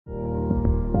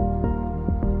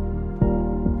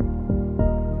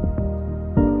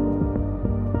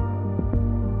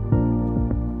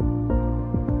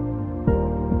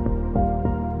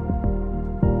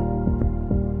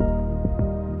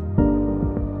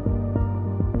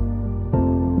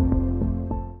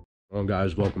on,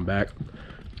 guys? Welcome back.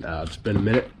 It's been a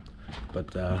minute,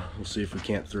 but we'll see if we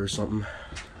can't throw something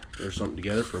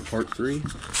together for part 3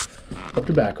 of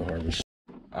tobacco harvest.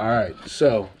 All right,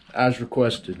 so as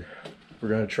requested, we're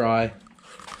gonna try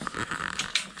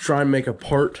and make a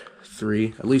part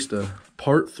 3, at least a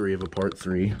part 3 of a part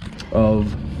 3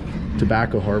 of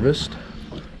tobacco harvest.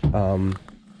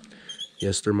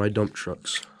 Yes, they're my dump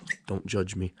trucks. Don't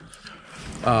judge me.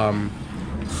 We're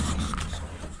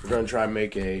gonna try and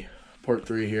make a part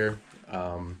 3 here.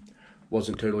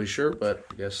 Wasn't totally sure, but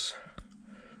I guess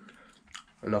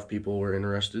enough people were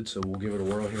interested, so we'll give it a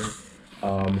whirl here.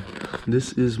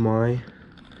 This is my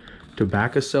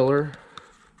tobacco cellar,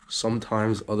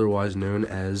 sometimes otherwise known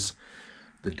as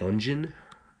the dungeon.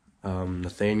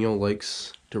 Nathaniel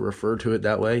likes to refer to it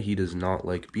that way. He does not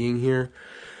like being here.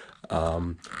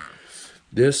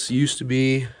 This used to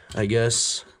be, I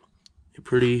guess, a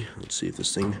pretty, let's see if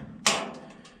this thing,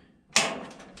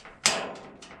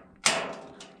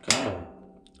 come on.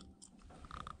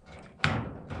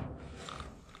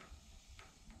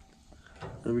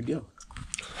 There we go.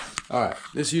 All right,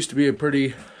 this used to be a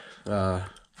pretty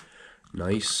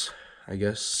nice, I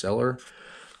guess, cellar.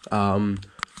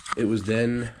 It was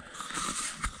then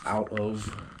out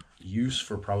of use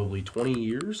for probably 20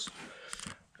 years.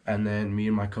 And then me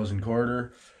and my cousin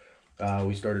Carter,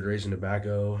 we started raising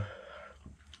tobacco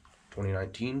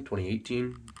 2018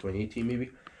 maybe.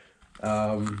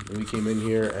 And we came in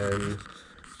here and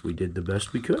we did the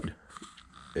best we could.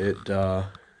 It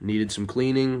needed some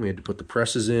cleaning. We had to put the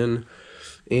presses in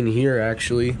here.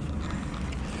 Actually,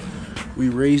 we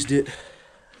raised it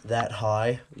that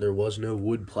high. There was no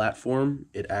wood platform.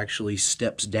 It actually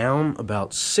steps down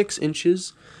about 6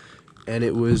 inches, and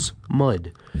it was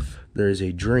mud. There's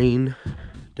a drain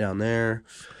down there.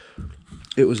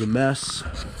 It was a mess.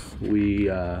 We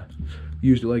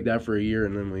used it like that for a year,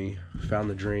 and then we found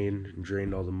the drain and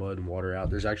drained all the mud and water out.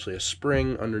 There's actually a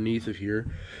spring underneath of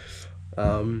here,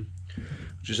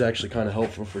 which is actually kind of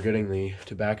helpful for getting the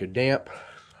tobacco damp.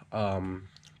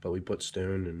 But we put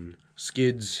stone and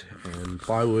skids and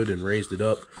plywood and raised it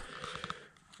up.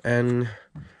 And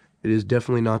it is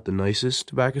definitely not the nicest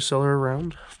tobacco cellar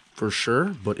around, for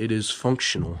sure, but it is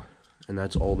functional. And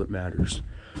that's all that matters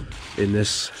in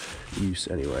this use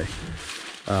anyway.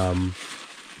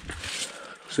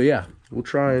 So yeah, we'll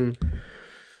try and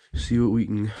see what we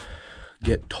can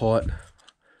get taught.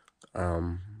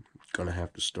 Gonna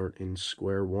have to start in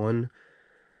square one.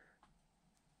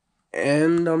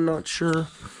 And I'm not sure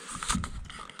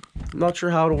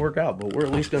how it'll work out, but we're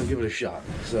at least gonna give it a shot.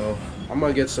 So I'm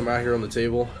gonna get some out here on the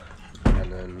table,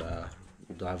 and then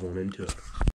we'll dive on into it.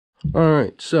 All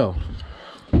right, so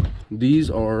these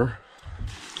are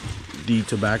the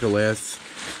tobacco laths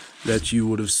that you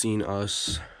would have seen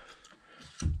us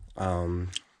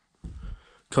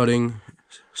cutting,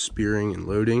 spearing, and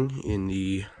loading in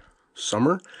the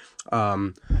summer.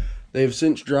 They've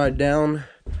since dried down.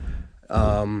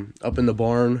 Up in the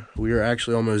barn, we are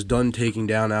actually almost done taking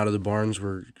down out of the barns.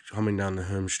 We're coming down the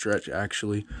home stretch,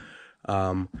 actually.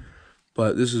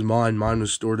 But this is mine. Mine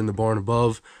was stored in the barn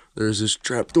above. There's this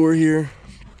trap door here.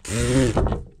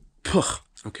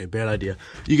 Okay, bad idea.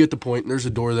 You get the point. There's a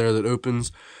door there that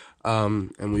opens,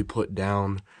 and we put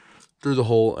down through the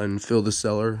hole and fill the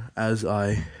cellar as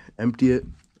I empty it.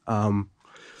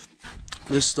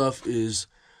 This stuff is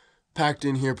packed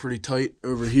in here pretty tight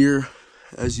over here,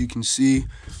 as you can see.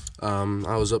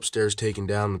 I was upstairs taking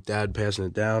down with Dad, passing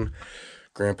it down.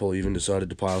 Grandpa even decided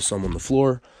to pile some on the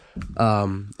floor.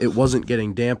 It wasn't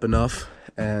getting damp enough,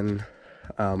 and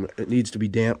it needs to be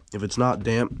damp. If it's not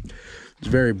damp, it's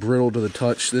very brittle to the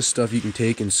touch. This stuff you can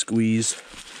take and squeeze.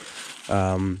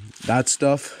 That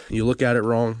stuff, you look at it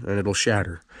wrong and it'll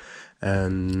shatter,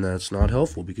 and that's not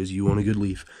helpful because you want a good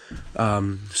leaf.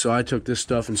 So I took this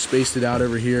stuff and spaced it out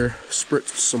over here,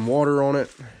 spritzed some water on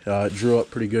it. It drew up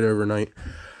pretty good overnight.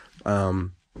 So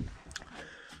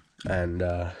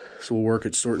we'll work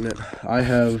at sorting it. I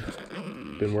have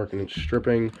been working at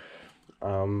stripping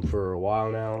for a while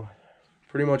now.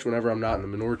 Pretty much whenever I'm not in the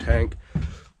manure tank.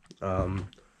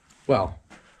 Well,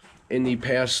 in the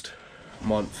past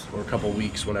month or a couple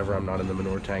weeks, whenever I'm not in the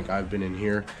manure tank, I've been in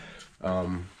here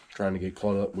trying to get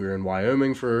caught up. We were in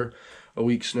Wyoming for a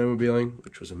week snowmobiling,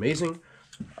 which was amazing.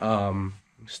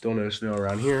 Still no snow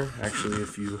around here. Actually,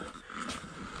 if you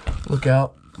look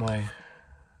out my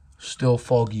still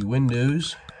foggy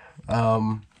windows,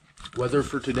 weather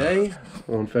for today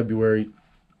on February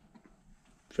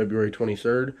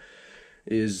 23rd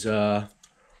is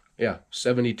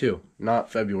 72,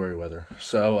 not February weather.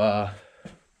 So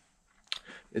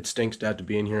it stinks to have to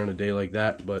be in here on a day like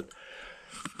that, but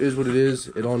it is what it is.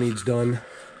 It all needs done.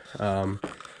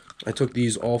 I took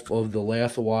these off of the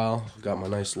lath a while. Got my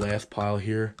nice lath pile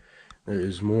here. There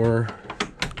is more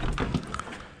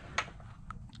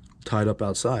tied up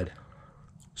outside.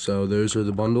 So those are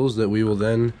the bundles that we will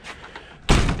then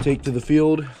take to the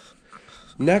field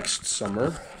next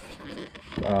summer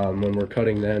when we're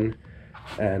cutting then,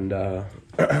 and the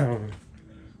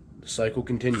cycle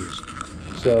continues.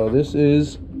 So this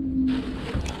is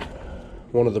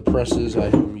one of the presses I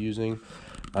am using.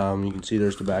 You can see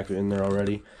there's tobacco in there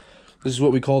already. This is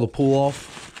what we call the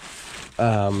pull-off.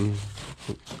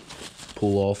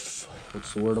 Pull-off,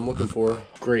 what's the word I'm looking for?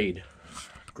 Grade.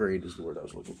 Grade is the word I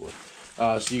was looking for.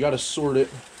 So you got to sort it.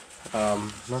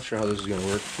 I'm not sure how this is going to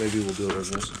work. Maybe we'll do it like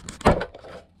this.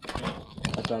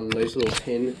 I found a nice little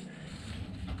tin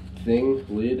thing,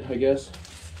 lid, I guess.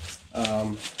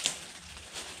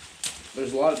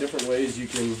 There's a lot of different ways you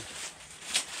can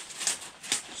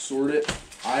sort it.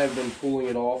 I have been pulling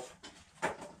it off.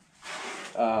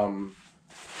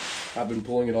 I've been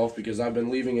pulling it off because I've been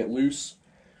leaving it loose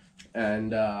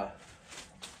and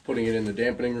putting it in the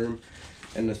dampening room,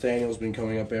 and Nathaniel's been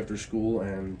coming up after school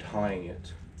and tying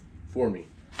it for me.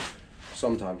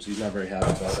 Sometimes he's not very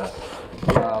happy about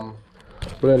that.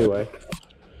 But anyway,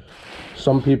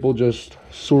 some people just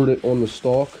sort it on the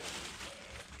stalk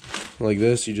like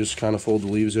this. You just kind of fold the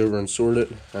leaves over and sort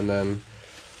it, and then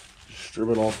strip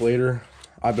it off later.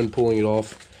 I've been pulling it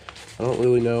off. I don't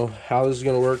really know how this is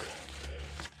going to work.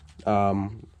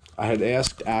 I had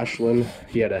asked Ashlyn,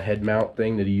 he had a head mount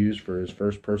thing that he used for his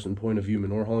first person point of view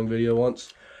manure hauling video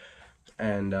once,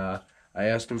 and I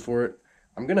asked him for it.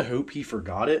 I'm going to hope he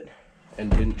forgot it and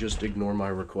didn't just ignore my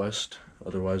request.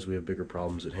 Otherwise we have bigger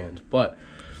problems at hand. But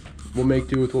we'll make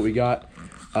do with what we got.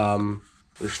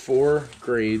 There's 4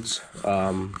 grades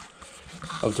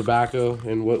of tobacco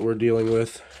in what we're dealing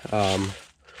with.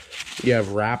 You have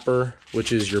wrapper,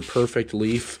 which is your perfect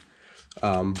leaf.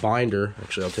 Binder,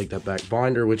 actually I'll take that back.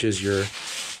 Binder, which is your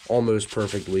almost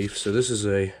perfect leaf. So this is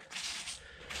a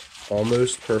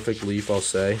almost perfect leaf, I'll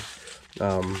say,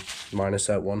 minus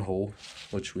that one hole,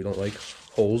 which we don't like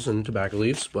holes in tobacco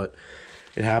leaves, but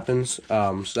it happens.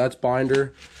 So that's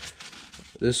binder.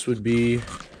 This would be,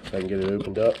 if I can get it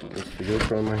opened up with the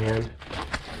GoPro in my hand,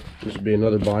 this would be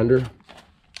another binder.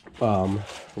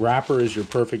 Wrapper is your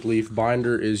perfect leaf.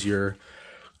 Binder is your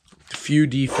few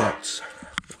defects.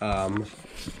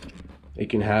 It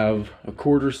can have a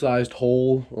quarter-sized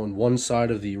hole on one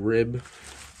side of the rib,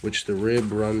 which the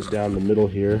rib runs down the middle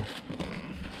here.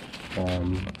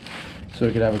 So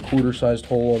it could have a quarter-sized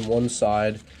hole on one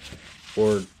side,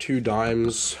 or 2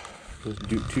 dime-sized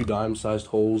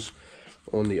holes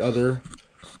on the other.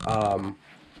 And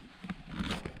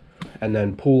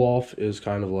then pull-off is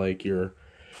kind of like your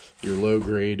low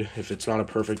grade. If it's not a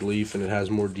perfect leaf and it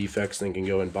has more defects than can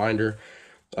go in binder,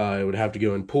 it would have to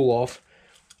go in pull-off.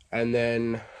 And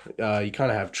then you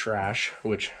kind of have trash,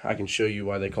 which I can show you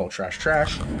why they call trash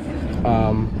trash.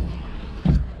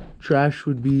 Trash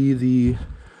would be the,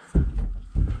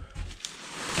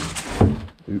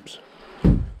 oops,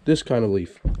 this kind of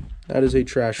leaf. That is a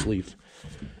trash leaf.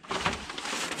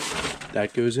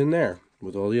 That goes in there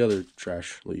with all the other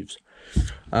trash leaves.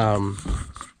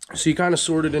 So you kind of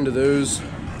sort it into those.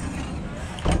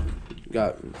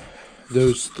 Got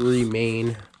those 3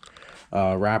 main,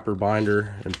 wrapper,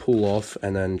 binder, and pull off,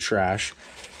 and then trash.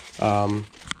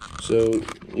 So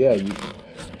yeah, you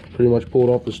pretty much pull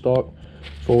it off the stalk,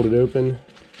 fold it open.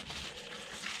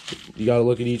 You got to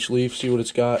look at each leaf, see what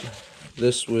it's got.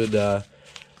 This would, I'd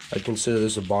consider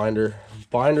this a binder.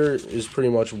 Binder is pretty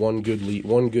much one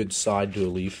good side to a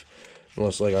leaf,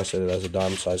 unless, like I said, it has a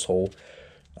dime-sized hole.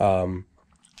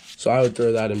 So I would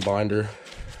throw that in binder.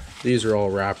 These are all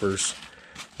wrappers.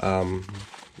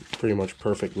 Pretty much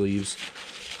perfect leaves.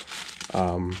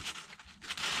 And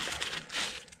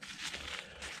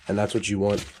that's what you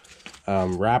want.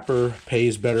 Wrapper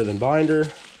pays better than binder.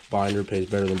 Binder pays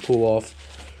better than pull-off.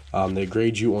 They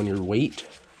grade you on your weight.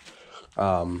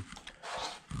 The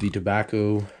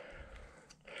tobacco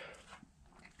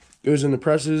goes in the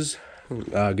presses,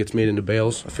 gets made into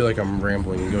bales. I feel like I'm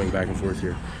rambling and going back and forth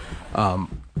here.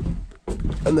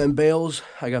 And then bales,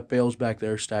 I got bales back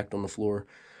there stacked on the floor.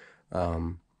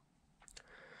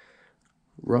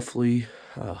 Roughly,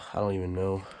 I don't even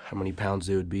know how many pounds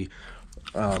they would be.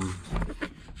 Yeah,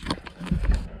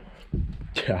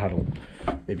 I don't,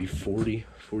 maybe 40,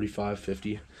 45,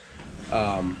 50.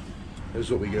 This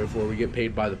is what we go for. We get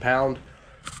paid by the pound.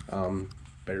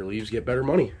 Better leaves get better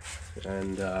money,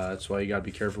 and that's why you gotta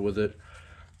be careful with it,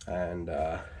 and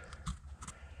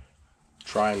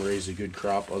try and raise a good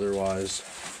crop. Otherwise,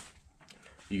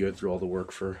 you go through all the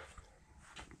work for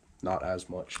not as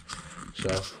much.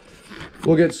 So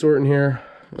we'll get sorting here.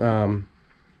 I'm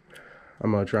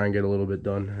gonna try and get a little bit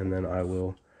done, and then I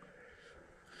will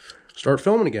start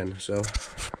filming again. So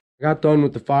I got done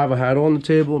with the 5 I had on the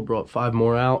table, brought 5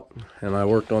 more out, and I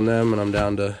worked on them, and I'm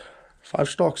down to 5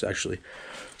 stalks actually.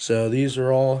 So these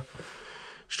are all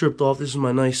stripped off. This is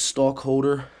my nice stalk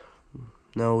holder.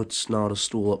 No, it's not a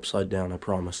stool upside down, I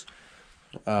promise.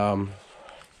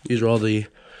 These are all the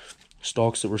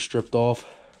stalks that were stripped off.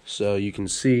 So you can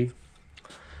see,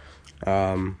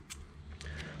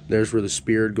 there's where the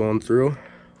spear had gone through.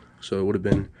 So it would have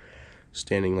been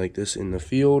standing like this in the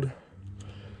field.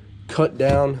 Cut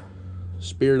down,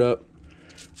 speared up.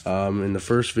 In the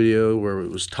first video where it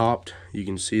was topped, you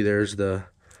can see there's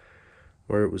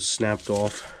where it was snapped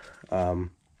off.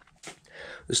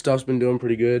 This stuff's been doing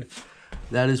pretty good.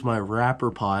 That is my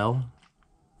wrapper pile,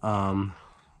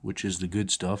 which is the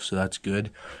good stuff, so that's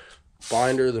good.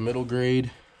 Binder, the middle grade,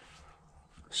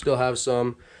 still have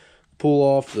some. Pull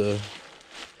off, I'll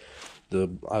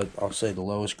say the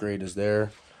lowest grade is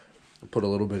there. I put a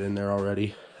little bit in there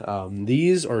already.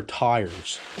 These are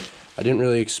tires. I didn't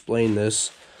really explain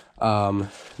this.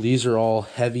 These are all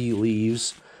heavy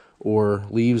leaves, or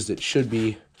leaves that should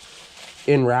be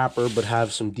in wrapper but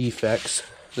have some defects.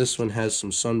 This one has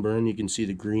some sunburn. You can see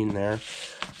the green there.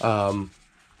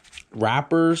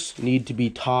 Wrappers need to be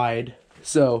tied.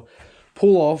 So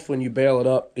pull off when you bail it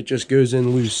up. It just goes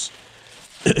in loose.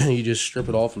 You just strip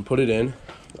it off and put it in.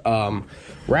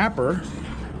 Wrapper,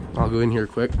 I'll go in here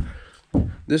quick.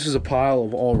 This is a pile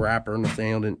of all wrapper.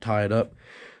 Nathaniel didn't tie it up.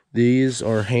 These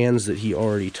are hands that he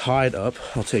already tied up.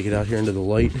 I'll take it out here into the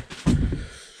light.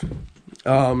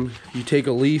 You take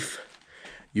a leaf,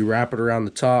 you wrap it around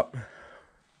the top,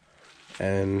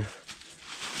 and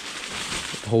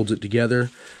it holds it together.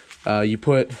 You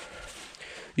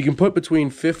can put between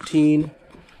 15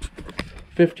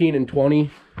 and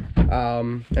 20,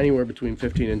 anywhere between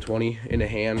 15 and 20 in a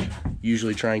hand.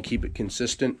 Usually try and keep it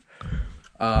consistent.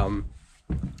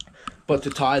 But to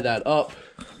tie that up,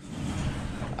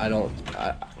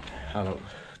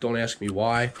 don't ask me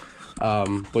why,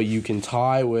 but you can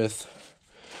tie with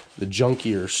the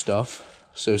junkier stuff.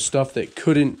 So stuff that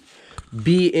couldn't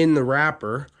be in the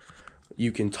wrapper,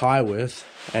 you can tie with,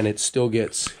 and it still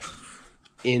gets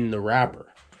in the wrapper.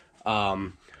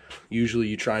 Usually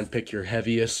you try and pick your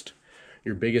heaviest,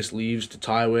 your biggest leaves to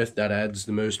tie with. That adds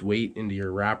the most weight into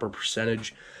your wrapper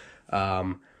percentage.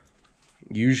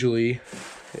 Usually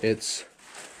it's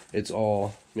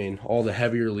all, all the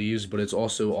heavier leaves, but it's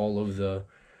also all of the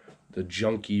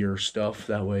junkier stuff.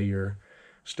 That way you're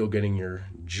still getting your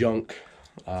junk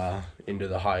into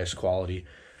the highest quality.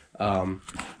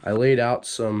 I laid out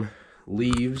some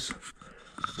leaves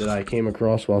that I came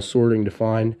across while sorting to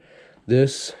find.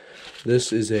 This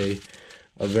is a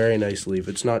very nice leaf.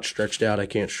 It's not stretched out. I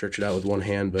can't stretch it out with one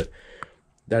hand, but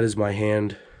that is my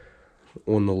hand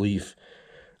on the leaf.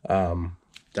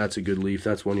 That's a good leaf.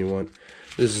 That's one you want.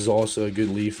 This is also a good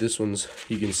leaf. This one's,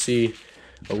 you can see,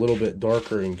 a little bit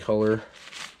darker in color.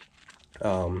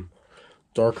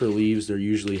 Darker leaves, they're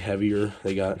usually heavier.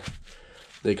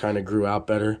 They kind of grew out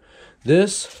better.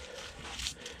 This,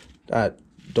 I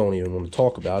don't even want to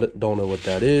talk about it. Don't know what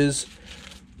that is.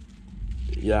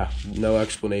 Yeah, no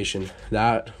explanation.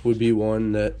 That would be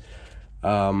one that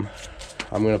I'm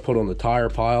going to put on the tire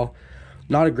pile.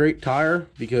 Not a great tire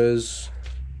because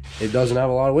it doesn't have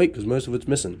a lot of weight because most of it's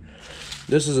missing.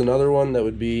 This is another one that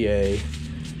would be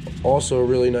also a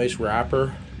really nice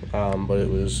wrapper, but it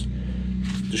was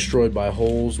destroyed by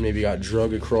holes. Maybe got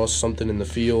drug across something in the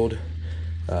field.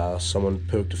 Someone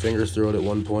poked a finger through it at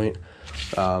one point.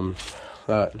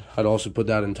 I'd also put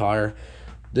that in tire.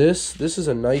 This is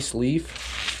a nice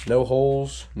leaf. No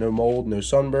holes, no mold, no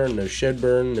sunburn, no shed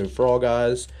burn, no frog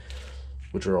eyes,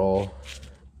 which are all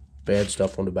bad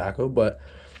stuff on tobacco. But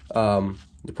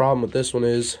the problem with this one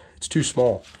is it's too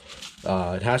small.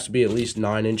 It has to be at least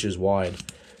 9 inches wide,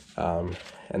 and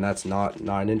that's not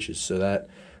 9 inches. So that,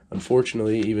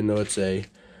 unfortunately, even though it's a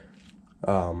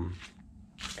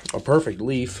perfect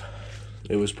leaf,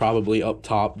 it was probably up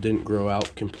top, didn't grow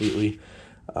out completely.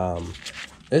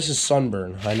 This is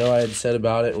sunburn. I know I had said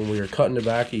about it when we were cutting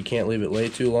tobacco, you can't leave it lay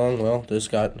too long. Well, this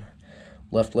got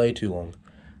left lay too long.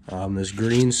 This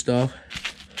green stuff,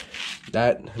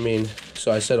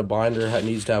 so I said a binder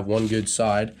needs to have one good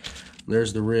side.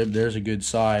 There's the rib, there's a good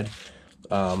side.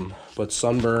 But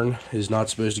sunburn is not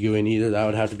supposed to go in either. That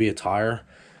would have to be a tire.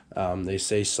 They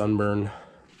say sunburn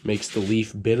makes the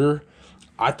leaf bitter.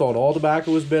 I thought all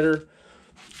tobacco was bitter.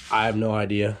 I have no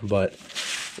idea, but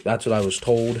that's what I was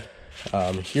told.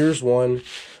 Here's one.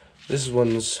 This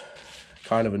one's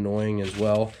kind of annoying as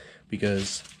well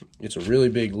because it's a really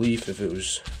big leaf. If it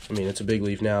was, it's a big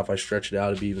leaf now. If I stretch it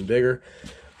out, it'd be even bigger.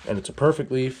 and it's a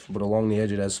perfect leaf, but along the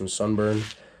edge it has some sunburn.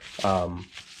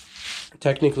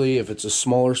 Technically, if it's a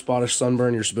smaller spot of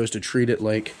sunburn, you're supposed to treat it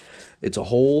like it's a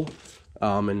hole.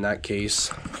 In that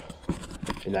case,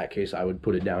 I would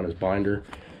put it down as binder.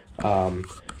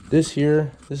 This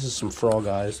is some frog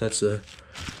eyes. That's a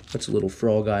little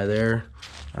frog eye there.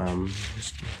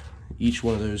 Each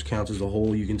one of those counts as a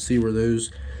hole. You can see where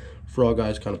those frog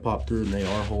eyes kind of pop through, and they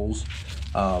are holes.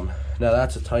 Now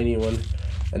that's a tiny one,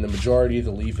 and the majority of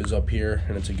the leaf is up here,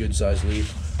 and it's a good sized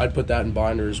leaf. I'd put that in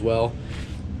binder as well.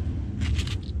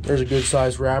 There's a good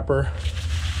sized wrapper,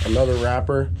 another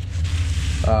wrapper.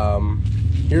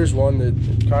 Here's one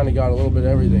that kind of got a little bit of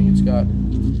everything. It's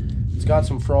got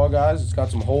some frog eyes, it's got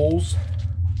some holes,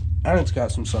 and it's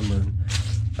got some sunburn.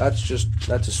 That's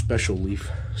a special leaf.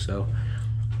 So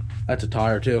that's a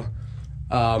tire too.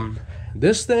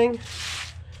 This thing,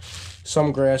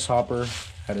 some grasshopper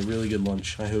had a really good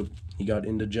lunch. I hope he got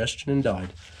indigestion and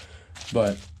died.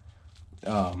 But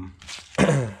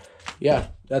yeah,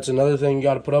 that's another thing you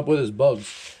got to put up with is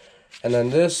bugs. And then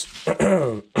this,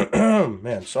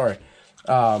 man, sorry.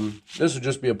 This would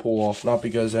just be a pull off, not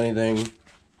because anything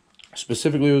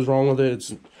specifically was wrong with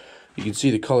it. You can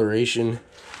see the coloration.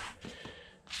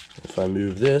 If I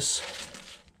move this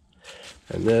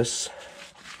and this,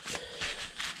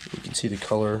 you can see the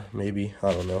color, maybe,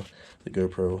 I don't know. The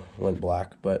GoPro went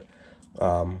black, but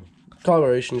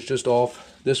coloration is just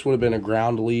off. This would have been a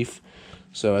ground leaf,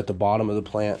 so at the bottom of the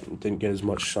plant, it didn't get as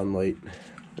much sunlight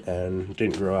and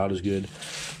didn't grow out as good.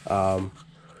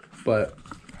 But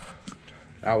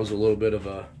that was a little bit of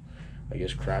a, I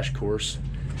guess, crash course.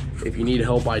 If you need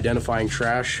help identifying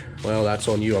trash, well, that's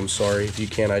on you. I'm sorry if you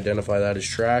can't identify that as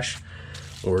trash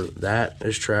or that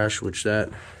as trash, which that,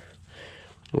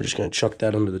 we're just going to chuck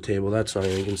that under the table. That's not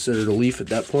even considered a leaf at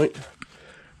that point.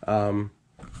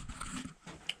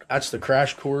 That's the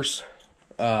crash course.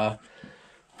 Like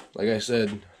I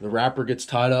said, the wrapper gets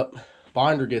tied up,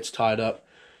 binder gets tied up,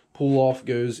 pull off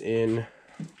goes in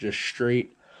just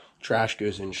straight, trash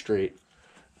goes in straight.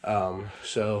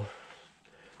 So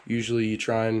usually you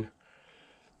try and,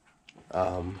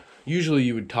 usually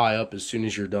you would tie up as soon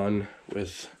as you're done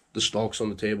with the stalks on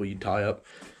the table. You tie up,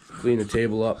 clean the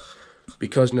table up.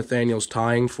 Because Nathaniel's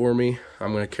tying for me,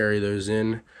 I'm going to carry those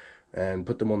in and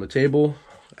put them on the table,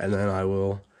 and then I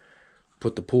will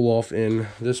put the pull off in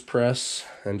this press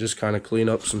and just kind of clean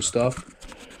up some stuff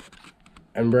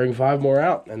and bring 5 more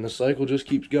out, and the cycle just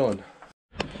keeps going.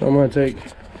 So I'm going to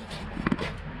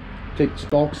take the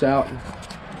stalks out,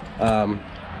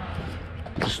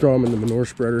 just throw them in the manure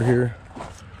spreader here,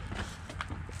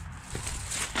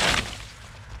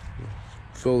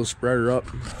 fill the spreader up.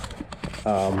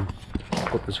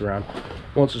 Put this around.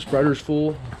 Once the spreader's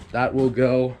full, that will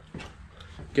go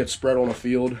get spread on a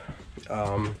field.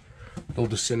 They'll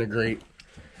disintegrate.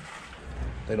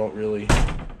 They don't really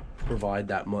provide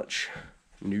that much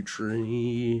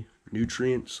nutrients,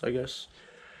 I guess,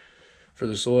 for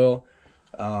the soil.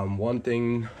 One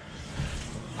thing,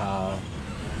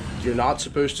 you're not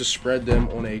supposed to spread them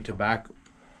on a tobacco,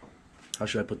 how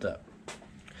should I put that?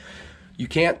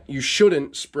 You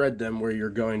shouldn't spread them where you're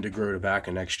going to grow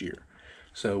tobacco next year.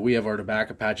 So we have our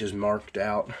tobacco patches marked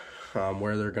out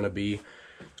where they're going to be,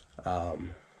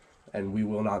 and we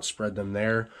will not spread them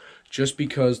there, just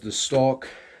because the stalk,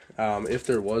 if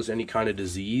there was any kind of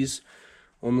disease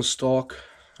on the stalk,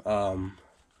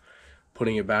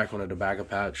 putting it back on a tobacco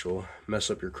patch will mess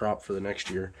up your crop for the next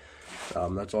year.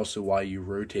 That's also why you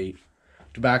rotate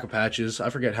tobacco patches. I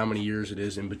forget how many years it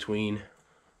is in between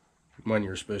when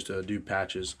you're supposed to do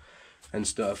patches and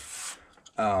stuff.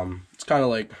 It's kind of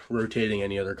like rotating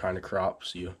any other kind of crop.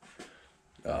 So you,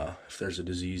 if there's a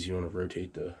disease, you want to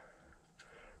rotate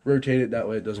it that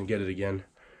way it doesn't get it again.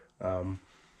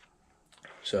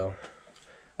 So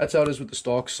that's how it is with the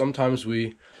stalks. Sometimes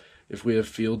if we have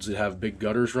fields that have big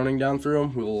gutters running down through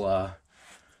them, we'll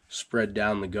spread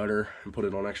down the gutter and put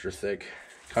it on extra thick.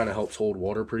 Kind of helps hold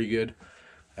water pretty good,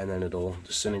 and then it'll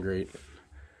disintegrate.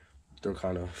 They'll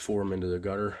kind of form into the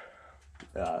gutter.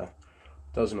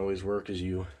 Doesn't always work as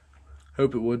you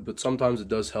hope it would, but sometimes it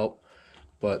does help,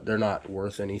 but they're not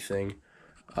worth anything.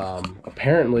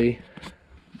 Apparently,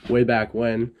 way back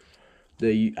when,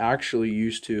 they actually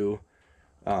used to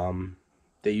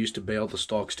bale the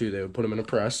stalks too. They would put them in a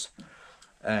press,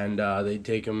 and they'd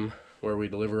take them where we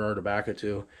deliver our tobacco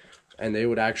to, and they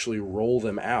would actually roll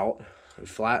them out and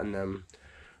flatten them,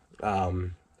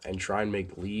 and try and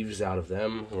make leaves out of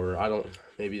them, or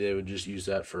maybe they would just use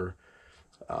that for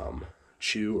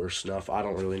chew or snuff. I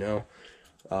don't really know,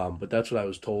 but that's what I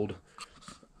was told.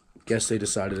 Guess they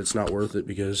decided it's not worth it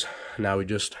because now we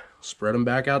just spread them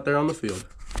back out there on the field.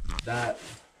 That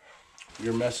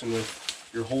you're messing with,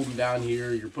 you're holding down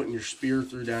here, you're putting your spear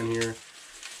through down here.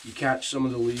 You catch some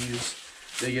of the leaves,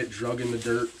 they get drug in the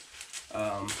dirt.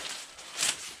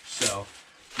 So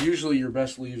usually your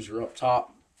best leaves are up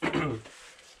top. And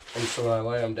so when I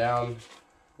lay them down,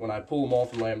 when I pull them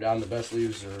off and lay them down, the best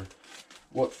leaves are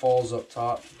what falls up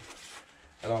top.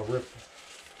 And I'll rip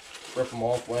them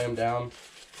off, lay them down,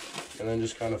 and then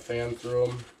just kind of fan through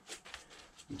them.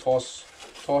 And toss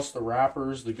the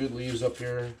wrappers, the good leaves up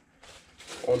here,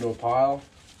 onto a pile.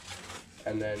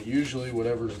 And then usually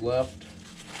whatever's left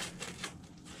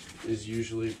is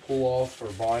usually pull off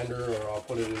or binder, or I'll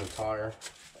put it in a tire.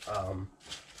 And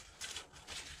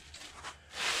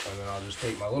then I'll just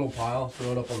take my little pile,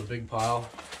 throw it up on the big pile,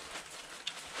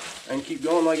 and keep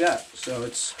going like that. So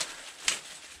it's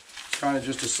kind of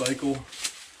just a cycle.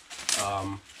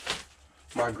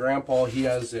 My grandpa, he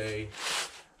has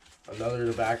another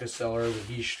tobacco cellar that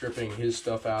he's stripping his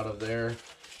stuff out of there.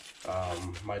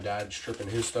 My dad's stripping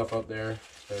his stuff up there.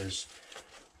 There's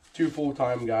 2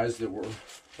 full-time guys that work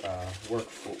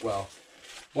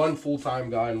one full-time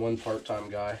guy and one part-time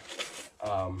guy.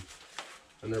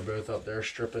 And they're both up there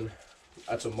stripping.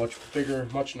 That's a much bigger,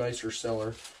 much nicer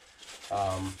cellar.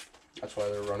 That's why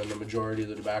they're running the majority of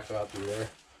the tobacco out through there.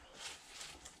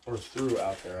 Or through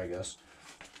out there, I guess.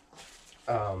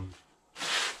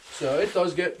 So it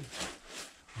does get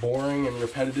boring and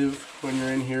repetitive when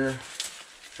you're in here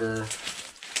for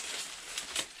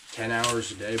 10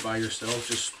 hours a day by yourself,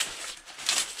 just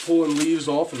pulling leaves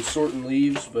off and sorting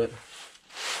leaves. But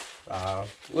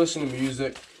listen to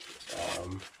music.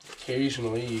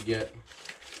 Occasionally you get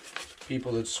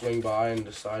people that swing by and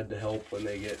decide to help when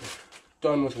they get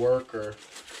done with work, or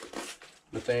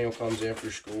Nathaniel comes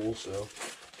after school. So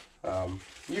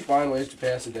you find ways to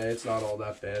pass the day. It's not all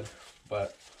that bad,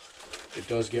 but it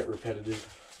does get repetitive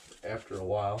after a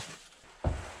while.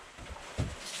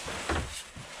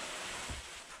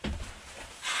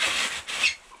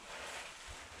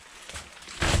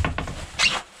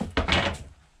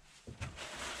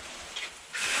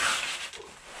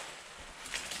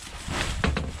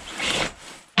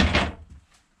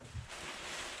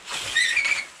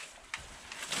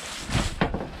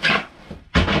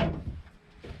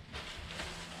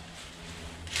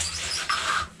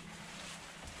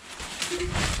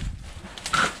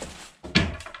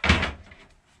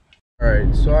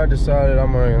 Alright, so I decided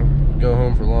I'm gonna go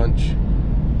home for lunch.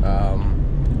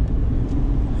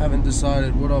 Haven't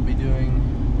decided what I'll be doing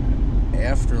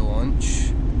after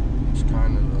lunch. It's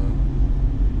kind of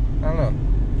I don't know.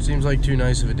 Seems like too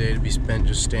nice of a day to be spent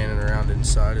just standing around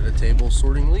inside at a table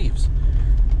sorting leaves.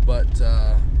 But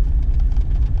I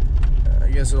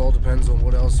guess it all depends on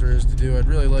what else there is to do. I'd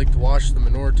really like to wash the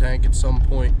manure tank at some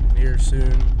point here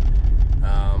soon.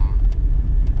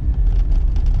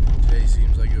 Today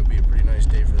seems like it would be a pretty nice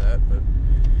day for that, but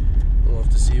we'll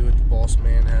have to see what the boss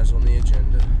man has on the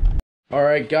agenda.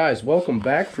 Alright guys, welcome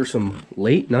back for some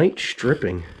late night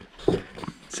stripping.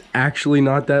 It's actually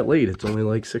not that late, it's only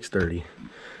like 6:30.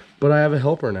 But I have a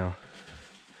helper now.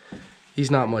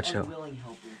 He's not much help. Unwilling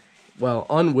helper. Well,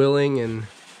 unwilling, and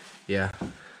yeah.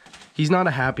 He's not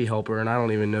a happy helper, and I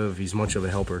don't even know if he's much of a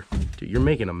helper. Dude, you're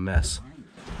making a mess.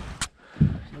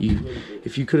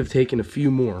 If you could have taken a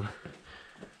few more.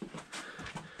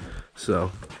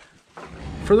 So,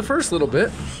 for the first little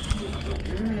bit,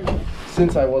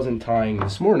 since I wasn't tying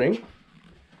this morning,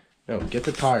 no, get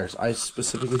the tires. I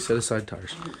specifically set aside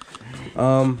tires.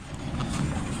 I'll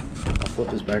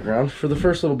flip this back around. For the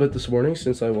first little bit this morning,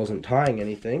 since I wasn't tying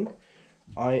anything,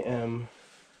 I am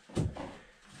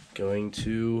going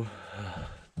to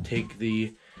take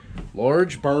the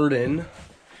large burden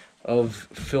of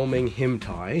filming him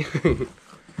tie.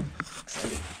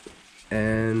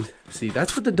 And see,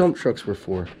 that's what the dump trucks were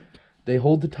for. They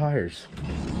hold the tires.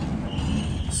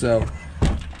 So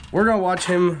we're gonna watch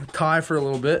him tie for a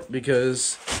little bit,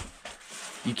 because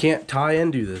you can't tie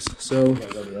and do this. So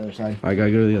Gotta go to the other side. I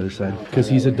gotta go to the other side because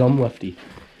he's a dumb lefty.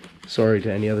 Sorry to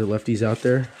any other lefties out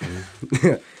there.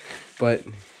 But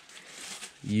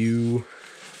you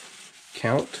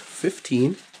count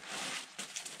 15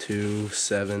 to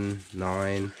 7,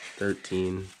 9,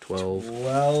 13, 12,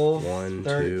 1,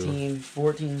 13, 2.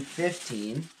 14,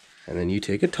 15. And then you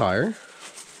take a tire.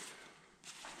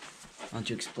 Why don't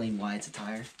you explain why it's a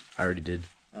tire? I already did.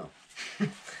 Oh.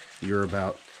 You're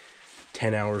about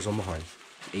 10 hours on behind.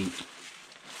 8.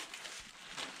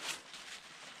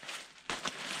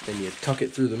 Then you tuck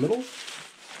it through the middle.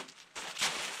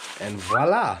 And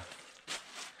voila.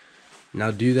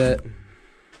 Now do that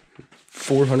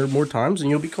 400 more times and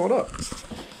you'll be caught up.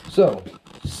 So,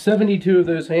 72 of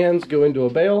those hands go into a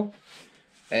bale.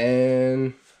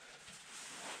 And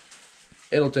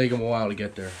it'll take him a while to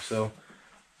get there. So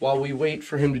while we wait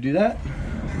for him to do that,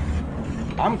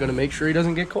 I'm gonna make sure he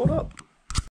doesn't get cold up.